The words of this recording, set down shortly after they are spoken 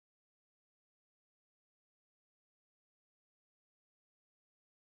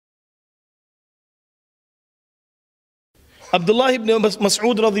Abdullah ibn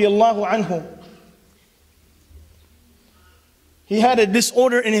Mas'ud radiyallahu anhu, he had a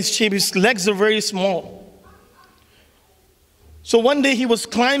disorder in his shape. His legs are very small. So one day he was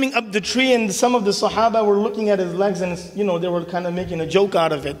climbing up the tree, and some of the Sahaba were looking at his legs, and they were kind of making a joke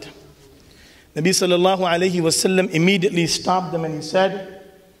out of it. Nabi sallallahu alayhi wasallam immediately stopped them, and he said,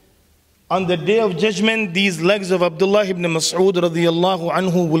 on the day of judgment, these legs of Abdullah ibn Mas'ud radiyallahu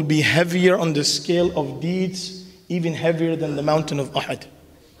anhu will be heavier on the scale of deeds, even heavier than the mountain of Uhud.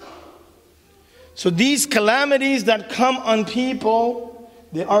 So these calamities that come on people,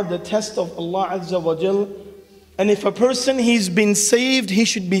 they are the test of Allah Azza wa Jal. And if a person, he's been saved, he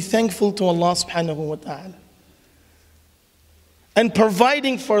should be thankful to Allah subhanahu wa ta'ala. And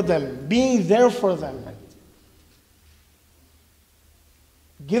providing for them, being there for them,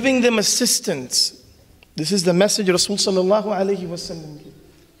 giving them assistance. This is the message Rasul sallallahu alayhi wa sallam gave.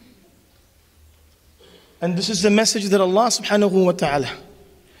 And this is the message that Allah subhanahu wa ta'ala,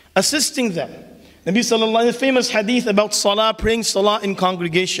 assisting them. Nabi sallallahu alayhi, the famous hadith about salah, praying salah in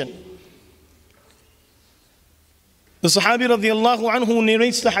congregation. The Sahabi radiallahu anhu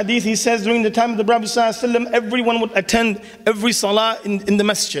narrates the hadith. He says, during the time of the Prophet sallallahu alayhi wa sallam, everyone would attend every salah in the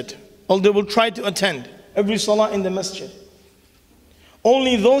masjid. Or they will try to attend every salah in the masjid.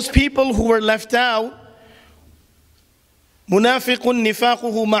 Only those people who were left out, munafiqun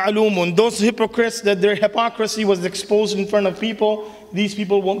nifaquhu ma'lumun, those hypocrites that their hypocrisy was exposed in front of people, these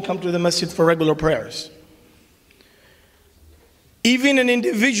people won't come to the masjid for regular prayers. Even an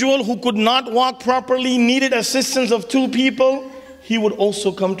individual who could not walk properly, needed assistance of two people, he would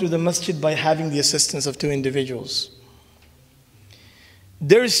also come to the masjid by having the assistance of two individuals.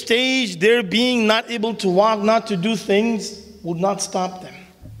 Their stage, their being not able to walk, not to do things, would not stop them.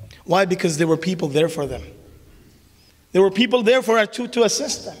 Why? Because there were people there for them. There were people there to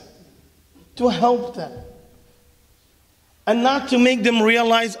assist them, to help them, and not to make them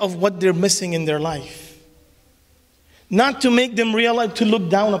realize of what they're missing in their life. Not to make them realize, to look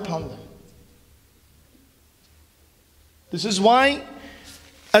down upon them. This is why,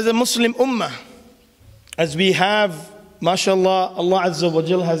 as a Muslim ummah, as we have, mashallah, Allah Azza wa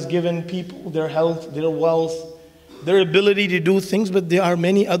Jal has given people their health, their wealth, their ability to do things, but there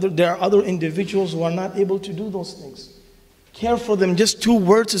are other individuals who are not able to do those things. Care for them. Just 2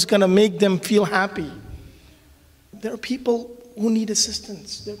 words is going to make them feel happy. There are people who need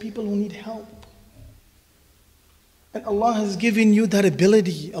assistance. There are people who need help. And Allah has given you that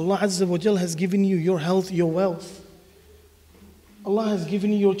ability. Allah Azza wa Jal has given you your health, your wealth. Allah has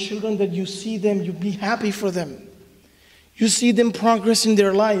given you your children, that you see them, you be happy for them. You see them progress in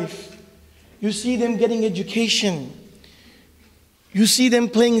their life. You see them getting education. You see them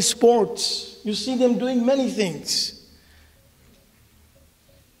playing sports. You see them doing many things.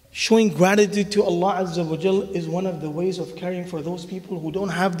 Showing gratitude to Allah Azza wa Jal is one of the ways of caring for those people who don't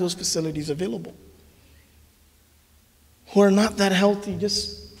have those facilities available, who are not that healthy.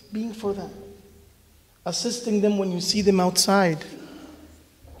 Just being for them, assisting them when you see them outside,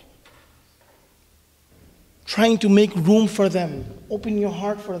 trying to make room for them, open your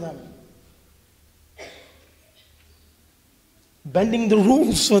heart for them, bending the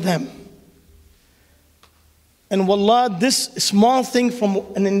rules for them. And wallah, this small thing from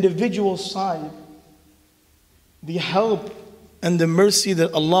an individual's side, the help and the mercy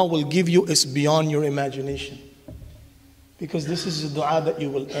that Allah will give you is beyond your imagination. Because this is the dua that you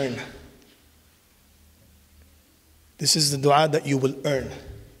will earn. This is the dua that you will earn.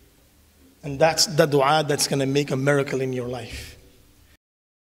 And that's the dua that's going to make a miracle in your life.